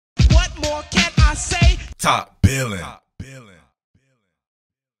more can I say? Top Billin.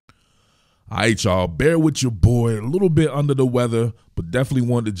 All right, y'all, bear with your boy. A little bit under the weather, but definitely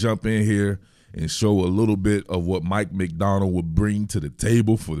wanted to jump in here and show a little bit of what Mike Macdonald would bring to the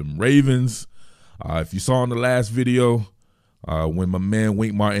table for them Ravens. If you saw in the last video, when my man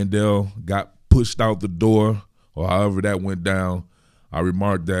Wink Martindale got pushed out the door, or however that went down, I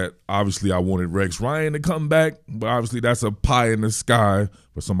remarked that obviously I wanted Rex Ryan to come back, but obviously that's a pie in the sky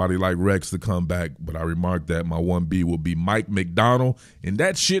for somebody like Rex to come back. But I remarked that my 1B will be Mike Macdonald, and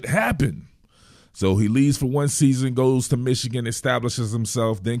that shit happened. So he leaves for one season, goes to Michigan, establishes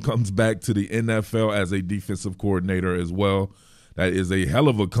himself, then comes back to the NFL as a defensive coordinator as well. That is a hell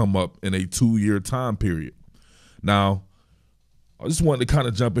of a come up in a 2-year time period. Now, I just wanted to kind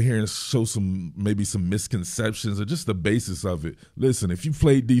of jump in here and show maybe some misconceptions or just the basis of it. Listen, if you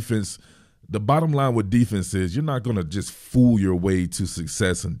play defense, the bottom line with defense is you're not going to just fool your way to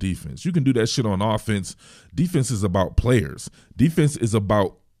success in defense. You can do that shit on offense. Defense is about players. Defense is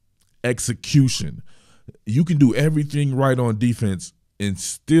about execution. You can do everything right on defense and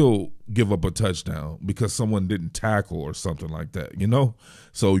still give up a touchdown because someone didn't tackle or something like that, you know?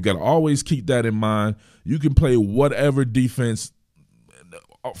 So you got to always keep that in mind. You can play whatever defense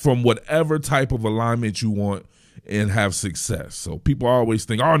from whatever type of alignment you want and have success. So people always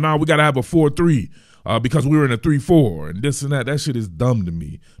think, oh, no, we got to have a 4-3 because we were in a 3-4 and this and that. That shit is dumb to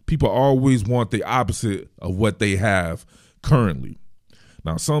me. People always want the opposite of what they have currently.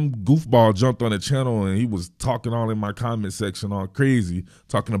 Now, some goofball jumped on the channel and he was talking all in my comment section all crazy,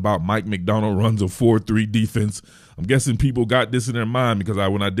 talking about Mike Macdonald runs a 4-3 defense. I'm guessing people got this in their mind because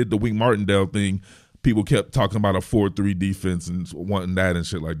when I did the Wink Martindale thing, people kept talking about a 4-3 defense and wanting that and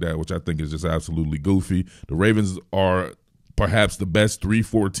shit like that, which I think is just absolutely goofy. The Ravens are perhaps the best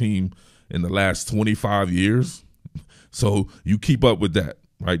 3-4 team in the last 25 years. So you keep up with that.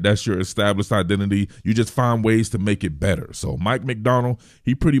 Right, that's your established identity. You just find ways to make it better. So Mike Macdonald,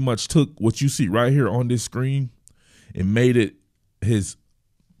 he pretty much took what you see right here on this screen and made it his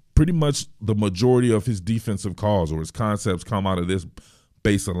pretty much the majority of his defensive calls or his concepts come out of this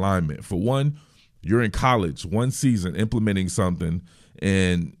base alignment. For one, you're in college, one season implementing something,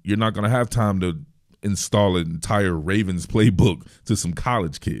 and you're not going to have time to install an entire Ravens playbook to some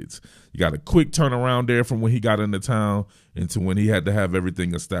college kids. You got a quick turnaround there from when he got into town into when he had to have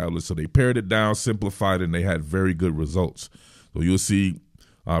everything established. So they pared it down, simplified, and they had very good results. So you'll see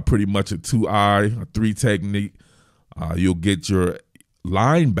pretty much a 2-eye, a 3 technique. You'll get your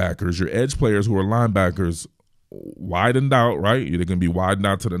linebackers, your edge players who are linebackers widened out, right? They're going to be widened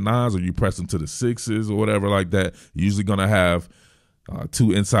out to the 9s or you press them to the 6s or whatever like that. You're usually going to have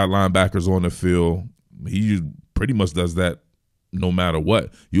 2 inside linebackers on the field. He pretty much does that no matter what.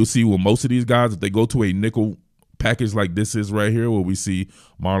 You'll see with most of these guys, if they go to a nickel package like this is right here, where we see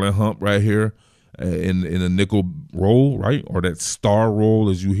Marlon Hump right here in a nickel role, right? Or that star role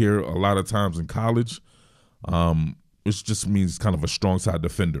as you hear a lot of times in college, which just means kind of a strong side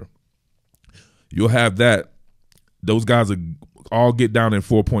defender. You'll have that. Those guys all get down in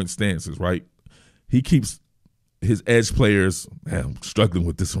 4-point stances, right? He keeps his edge players, man, I'm struggling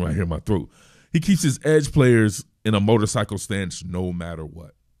with this one right here in my throat. He keeps his edge players in a motorcycle stance no matter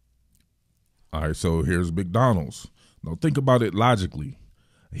what. All right, so here's McDonald's. Now think about it logically.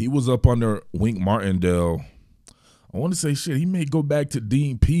 He was up under Wink Martindale. I want to say shit, he may go back to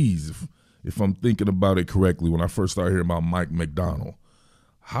Dean Pease if I'm thinking about it correctly when I first started hearing about Mike Macdonald.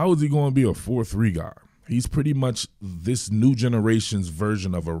 How is he going to be a 4-3 guy? He's pretty much this new generation's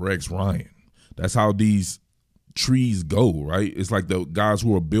version of a Rex Ryan. That's how these trees go, right? It's like the guys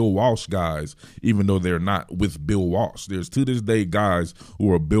who are Bill Walsh guys, even though they're not with Bill Walsh. There's to this day guys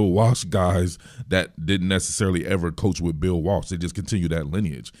who are Bill Walsh guys that didn't necessarily ever coach with Bill Walsh. They just continue that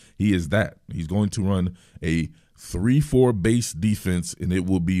lineage. He is that. He's going to run a 3-4 base defense, and it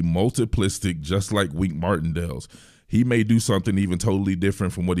will be multiplistic, just like Wink Martindale's. He may do something even totally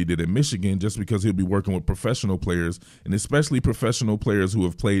different from what he did in Michigan just because he'll be working with professional players, and especially professional players who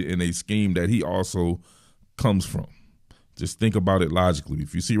have played in a scheme that he also comes from. Just think about it logically.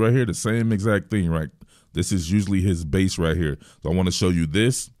 If you see right here, the same exact thing, right? This is usually his base right here. So I want to show you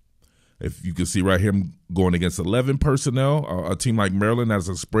this. If you can see right here, I'm going against 11 personnel, a team like Maryland that's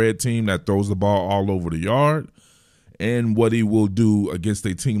a spread team that throws the ball all over the yard, and what he will do against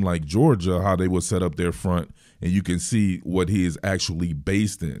a team like Georgia, how they will set up their front, and you can see what he is actually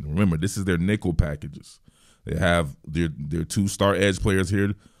based in. Remember, this is their nickel packages. They have their 2 star edge players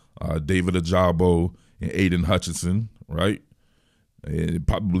here, David Ajabo and Aiden Hutchinson, right? It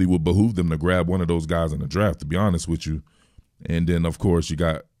probably would behoove them to grab one of those guys in the draft, to be honest with you. And then, of course, you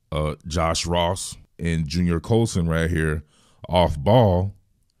got Josh Ross and Junior Colson right here off ball.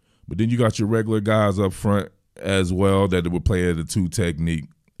 But then you got your regular guys up front as well that would play at a 2 technique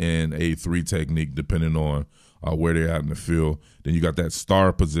and a 3 technique, depending on where they're at in the field. Then you got that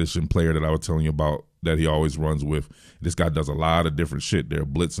star position player that I was telling you about that he always runs with. This guy does a lot of different shit. They're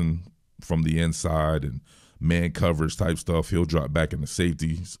blitzing from the inside and man coverage type stuff. He'll drop back into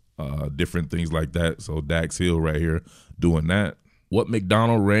safeties, different things like that. So Dax Hill right here doing that. What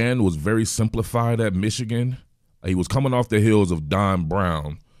Macdonald ran was very simplified at Michigan. He was coming off the heels of Don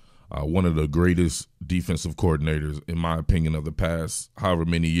Brown, one of the greatest defensive coordinators, in my opinion, of the past however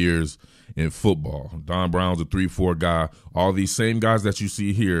many years in football. Don Brown's a 3-4 guy. All these same guys that you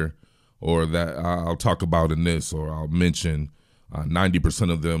see here, or that I'll talk about in this, or I'll mention,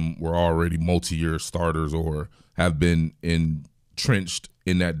 90% of them were already multi-year starters or have been entrenched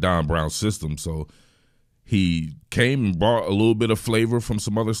in that Don Brown system. So he came and brought a little bit of flavor from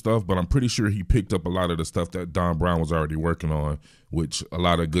some other stuff, but I'm pretty sure he picked up a lot of the stuff that Don Brown was already working on, which a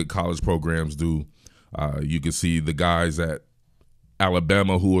lot of good college programs do. You can see the guys at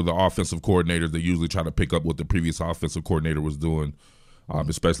Alabama who are the offensive coordinators, they usually try to pick up what the previous offensive coordinator was doing,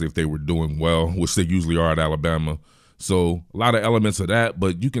 especially if they were doing well, which they usually are at Alabama. So a lot of elements of that,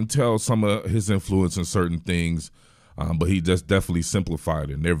 but you can tell some of his influence in certain things. But he just definitely simplified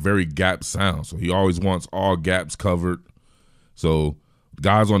it. And they're very gap sound. So he always wants all gaps covered. So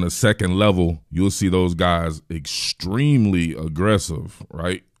guys on the second level, you'll see those guys extremely aggressive,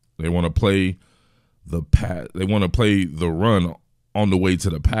 right? They want to play the They want to play the run on the way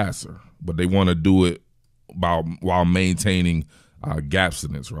to the passer, but they want to do it while maintaining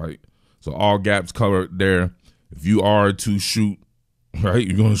gapsiness, right? So all gaps covered there. If you are to shoot, right,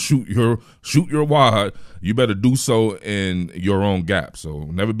 you're gonna shoot your wide, you better do so in your own gap. So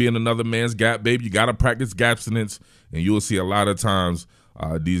never be in another man's gap, baby. You gotta practice gapsiness, and you'll see a lot of times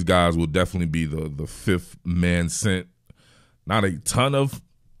these guys will definitely be the fifth man sent. Not a ton of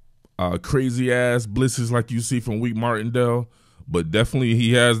crazy ass blitzes like you see from Wheat Martindale, but definitely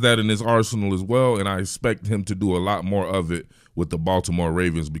he has that in his arsenal as well, and I expect him to do a lot more of it with the Baltimore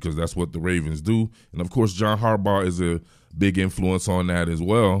Ravens because that's what the Ravens do. And of course, John Harbaugh is a big influence on that as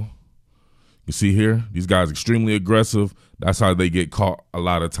well. You see here, these guys extremely aggressive. That's how they get caught a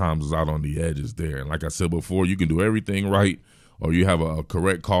lot of times, is out on the edges there. And like I said before, you can do everything right, or you have a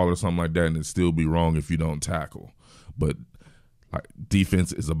correct call or something like that, and it still be wrong if you don't tackle. But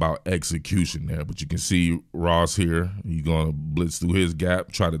defense is about execution there. But you can see Ross here. He's going to blitz through his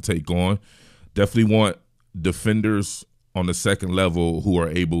gap, try to take on. Definitely want defenders on the second level who are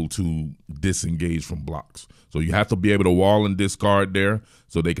able to disengage from blocks. So you have to be able to wall and discard there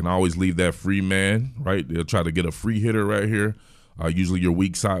so they can always leave that free man, right? They'll try to get a free hitter right here. Usually your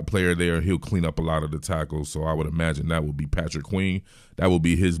weak side player there, he'll clean up a lot of the tackles. So I would imagine that would be Patrick Queen. That would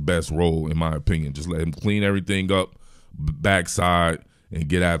be his best role, in my opinion. Just let him clean everything up, backside, and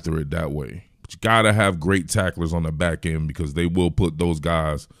get after it that way. But you got to have great tacklers on the back end because they will put those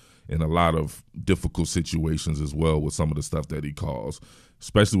guys in a lot of difficult situations as well with some of the stuff that he calls,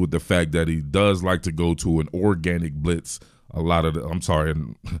 especially with the fact that he does like to go to an organic blitz.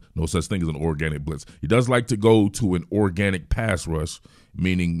 No such thing as an organic blitz. He does like to go to an organic pass rush,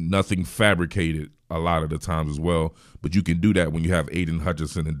 meaning nothing fabricated a lot of the times as well. But you can do that when you have Aiden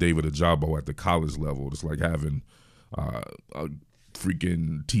Hutchinson and David Ajabo at the college level. It's like having a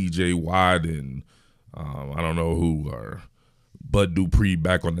freaking TJ Watt and I don't know who, or Bud Dupree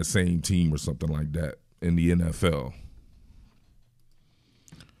back on the same team or something like that in the NFL.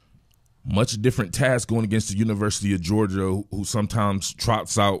 Much different task going against the University of Georgia, who sometimes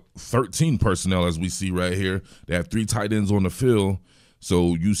trots out 13 personnel, as we see right here. They have 3 tight ends on the field.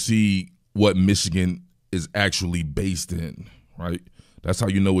 So you see what Michigan is actually based in, right? That's how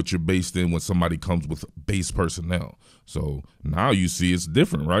you know what you're based in when somebody comes with base personnel. So now you see it's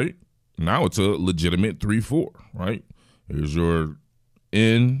different, right? Now it's a legitimate 3-4, right? Here's your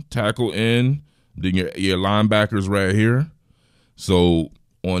tackle in, then your linebackers right here. So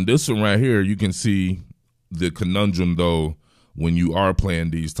on this one right here, you can see the conundrum, though, when you are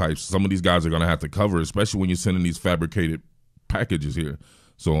playing these types. Some of these guys are going to have to cover, especially when you're sending these fabricated packages here.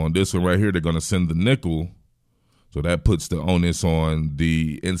 So on this one right here, they're going to send the nickel. So that puts the onus on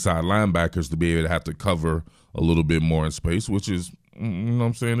the inside linebackers to be able to have to cover a little bit more in space, which is, you know what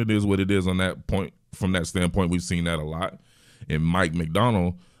I'm saying, it is what it is on that point. From that standpoint, we've seen that a lot. And Mike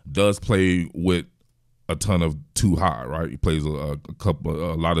Macdonald does play with a ton of too high, right? He plays a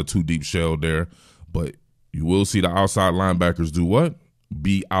lot of too deep shell there, but you will see the outside linebackers do what?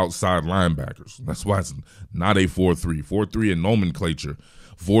 Be outside linebackers. That's why it's not a 4-3. 4-3 in nomenclature.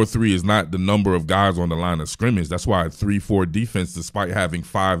 4-3 is not the number of guys on the line of scrimmage. That's why a 3-4 defense, despite having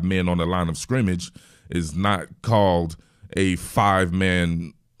 5 men on the line of scrimmage, is not called a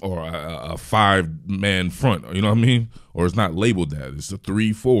 5-man or a 5-man front. You know what I mean? Or it's not labeled that. It's a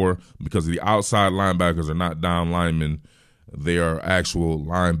 3-4 because the outside linebackers are not down linemen. They are actual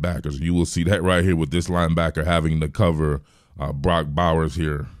linebackers. You will see that right here with this linebacker having to cover Brock Bowers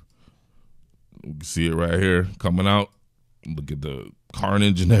here. You can see it right here coming out. Look at the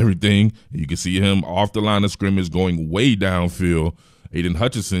carnage and everything. You can see him off the line of scrimmage going way downfield. Aiden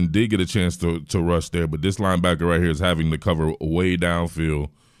Hutchinson did get a chance to rush there, but this linebacker right here is having to cover way downfield,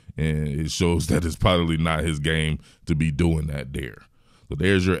 and it shows that it's probably not his game to be doing that there. So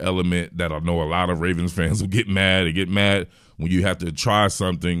there's your element that I know a lot of Ravens fans will get mad. They get mad when you have to try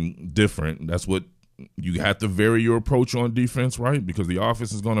something different. That's what you have to vary your approach on defense, right? Because the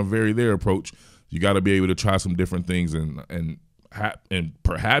offense is going to vary their approach. You got to be able to try some different things, and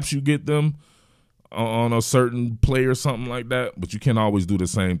perhaps you get them on a certain play or something like that, but you can't always do the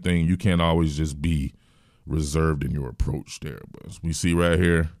same thing. You can't always just be reserved in your approach there. But as we see right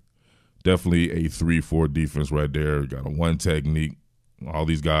here, definitely a 3-4 defense right there. You got a one technique. All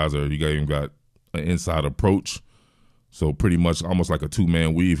these guys you even got an inside approach. So pretty much almost like a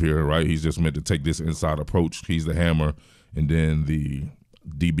 2-man weave here, right? He's just meant to take this inside approach. He's the hammer, and then the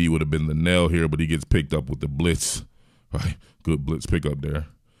DB would have been the nail here, but he gets picked up with the blitz. Right? Good blitz pickup there.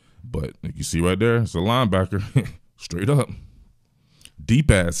 But you see right there, it's a linebacker, straight up.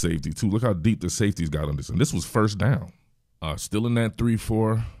 Deep-ass safety, too. Look how deep the safeties got on this. And this was first down. Still in that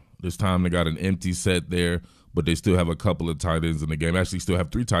 3-4. This time they got an empty set there, but they still have a couple of tight ends in the game. Actually, still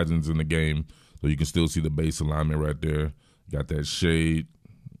have 3 tight ends in the game, so you can still see the base alignment right there. You got that shade.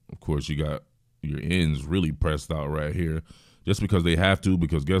 Of course, you got your ends really pressed out right here, just because they have to,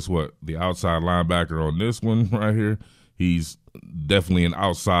 because guess what? The outside linebacker on this one right here, he's definitely an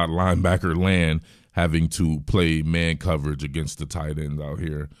outside linebacker land, having to play man coverage against the tight ends out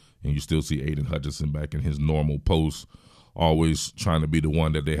here. And you still see Aiden Hutchinson back in his normal post, always trying to be the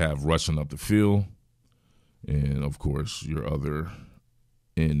one that they have rushing up the field. And, of course, your other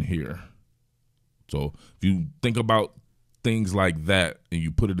end here. So if you think about things like that and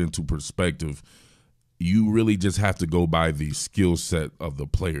you put it into perspective, you really just have to go by the skill set of the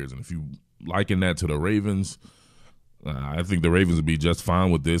players. And if you liken that to the Ravens, I think the Ravens would be just fine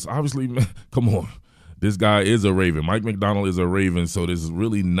with this. Obviously, man, come on. This guy is a Raven. Mike Macdonald is a Raven, so there's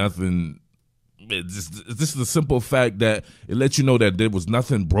really nothing. It's just the simple fact that it lets you know that there was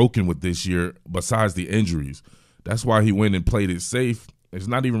nothing broken with this year besides the injuries. That's why he went and played it safe. It's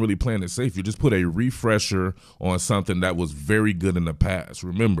not even really playing it safe. You just put a refresher on something that was very good in the past.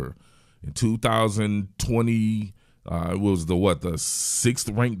 Remember, in 2020, it was the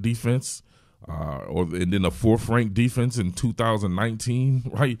 6th ranked defense. And then a 4th ranked defense in 2019,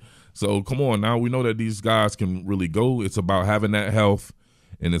 right? So come on now, we know that these guys can really go. It's about having that health,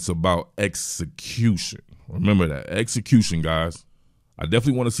 and it's about execution. Remember that, execution, guys. I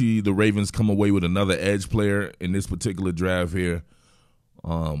definitely want to see the Ravens come away with another edge player in this particular draft here.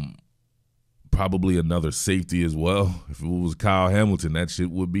 Probably another safety as well. If it was Kyle Hamilton, that shit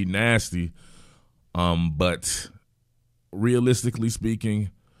would be nasty. But realistically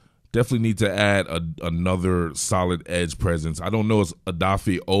speaking, definitely need to add another solid edge presence. I don't know if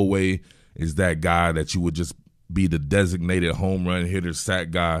Odafe Owe is that guy that you would just be the designated home run hitter,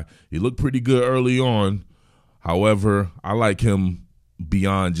 sack guy. He looked pretty good early on. However, I like him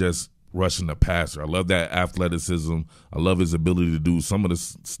beyond just rushing the passer. I love that athleticism. I love his ability to do some of the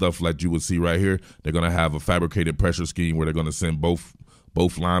stuff like you would see right here. They're going to have a fabricated pressure scheme where they're going to send both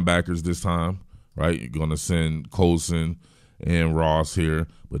linebackers this time, right? You're going to send Colson and Ross here,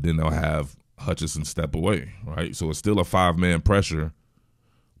 but then they'll have Hutchinson step away, right? So it's still a 5-man pressure,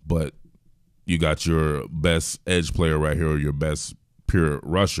 but you got your best edge player right here, or your best pure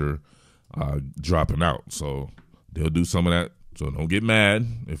rusher dropping out. So they'll do some of that. So don't get mad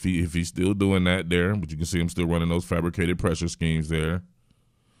if he's still doing that there, but you can see him still running those fabricated pressure schemes there.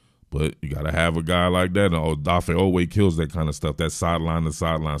 But you got to have a guy like that. And Odafe Owe kills that kind of stuff, that sideline to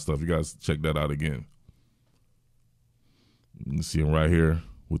sideline stuff. You guys check that out again. You can see him right here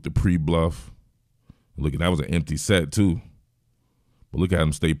with the pre-bluff. Look, that was an empty set too. But look at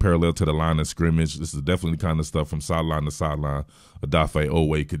him stay parallel to the line of scrimmage. This is definitely the kind of stuff from sideline to sideline. Odafe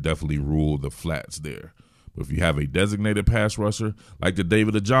Owe could definitely rule the flats there. But if you have a designated pass rusher, like the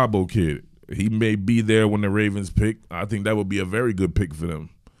David Ajabo kid, he may be there when the Ravens pick. I think that would be a very good pick for them.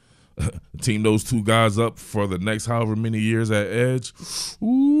 Team those two guys up for the next however many years at edge.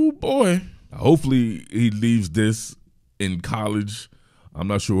 Ooh, boy. Hopefully he leaves this in college. I'm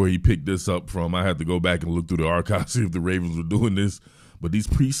not sure where he picked this up from. I had to go back and look through the archives, see if the Ravens were doing this. But these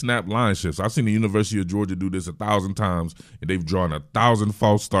pre-snap line shifts, I've seen the University of Georgia do this 1,000 times, and they've drawn 1,000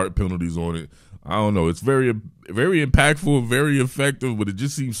 false start penalties on it. I don't know. It's very, very impactful, very effective, but it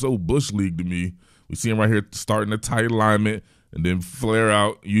just seems so Bush League to me. We see him right here starting a tight alignment and then flare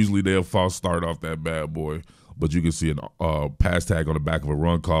out. Usually they'll false start off that bad boy. But you can see a pass tag on the back of a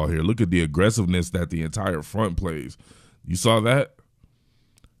run call here. Look at the aggressiveness that the entire front plays. You saw that?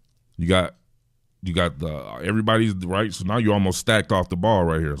 You got the everybody's right. So now you're almost stacked off the ball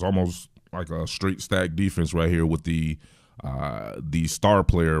right here. It's almost like a straight stack defense right here with the star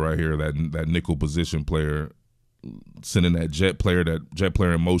player right here, that nickel position player, sending that jet player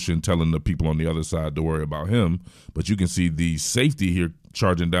in motion, telling the people on the other side to worry about him. But you can see the safety here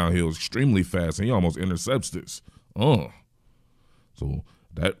charging downhill extremely fast, and he almost intercepts this. So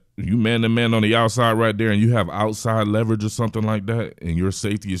that you man to man on the outside right there, and you have outside leverage or something like that, and your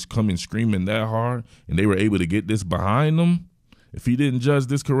safety is coming screaming that hard, and they were able to get this behind them. If he didn't judge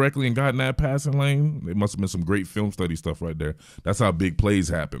this correctly and got in that passing lane, it must have been some great film study stuff right there. That's how big plays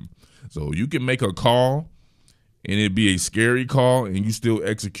happen. So you can make a call, and it'd be a scary call, and you still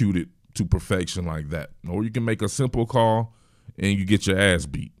execute it to perfection like that. Or you can make a simple call, and you get your ass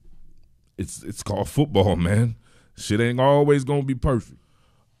beat. It's called football, man. Shit ain't always going to be perfect.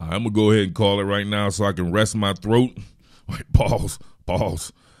 I'm going to go ahead and call it right now so I can rest my throat. Pause.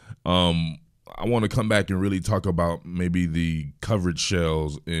 I want to come back and really talk about maybe the coverage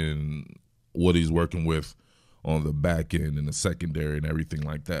shells and what he's working with on the back end and the secondary and everything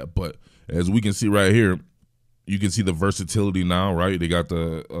like that. But as we can see right here, you can see the versatility now, right? They got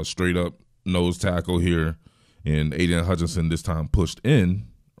the straight up nose tackle here, and Aiden Hutchinson this time pushed in,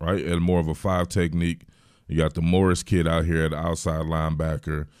 right, at more of a 5 technique. You got the Morris kid out here at the outside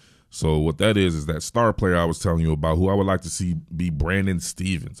linebacker. So what that is that star player I was telling you about, who I would like to see be Brandon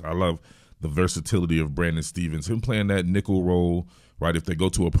Stevens. I love the versatility of Brandon Stevens, him playing that nickel role, right? If they go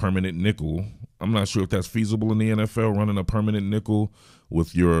to a permanent nickel, I'm not sure if that's feasible in the NFL, running a permanent nickel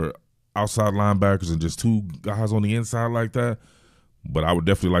with your outside linebackers and just 2 guys on the inside like that. But I would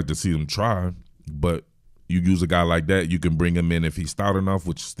definitely like to see them try. But you use a guy like that, you can bring him in if he's stout enough,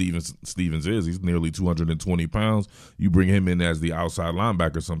 which Stevens is. He's nearly 220 pounds. You bring him in as the outside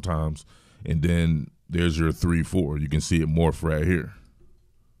linebacker sometimes, and then there's your 3-4. You can see it morph right here.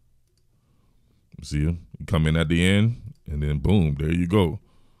 See him? You come in at the end, and then boom, there you go.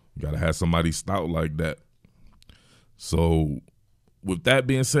 You got to have somebody stout like that. So with that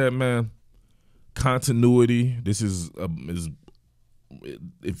being said, man, continuity, this is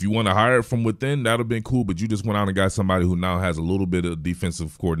if you want to hire it from within, that would have been cool, but you just went out and got somebody who now has a little bit of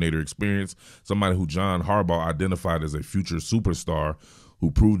defensive coordinator experience, somebody who John Harbaugh identified as a future superstar who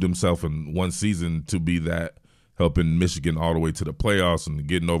proved himself in one season to be that, helping Michigan all the way to the playoffs and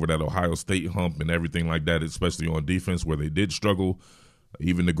getting over that Ohio State hump and everything like that, especially on defense where they did struggle.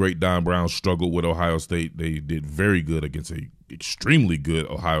 Even the great Don Brown struggled with Ohio State. They did very good against a extremely good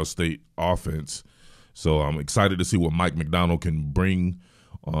Ohio State offense. So I'm excited to see what Mike Macdonald can bring.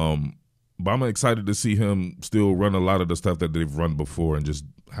 But I'm excited to see him still run a lot of the stuff that they've run before and just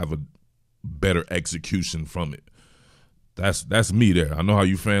have a better execution from it. That's me there. I know how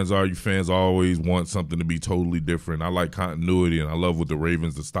you fans are. You fans always want something to be totally different. I like continuity, and I love with the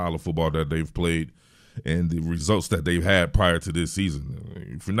Ravens, the style of football that they've played and the results that they've had prior to this season.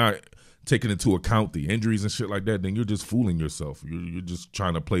 If you're not taking into account the injuries and shit like that, then you're just fooling yourself. You're just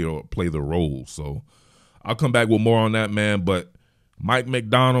trying to play the role. So I'll come back with more on that, man. But Mike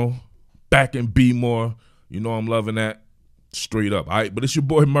Macdonald, back in B-more. You know I'm loving that. Straight up. All right, but it's your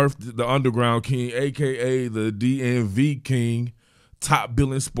boy Murph, the Underground King, a.k.a. the DMV King, Top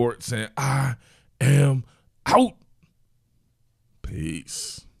Billin Sports, and I am out.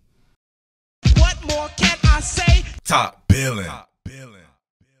 Peace. What more can I say? Top Billin.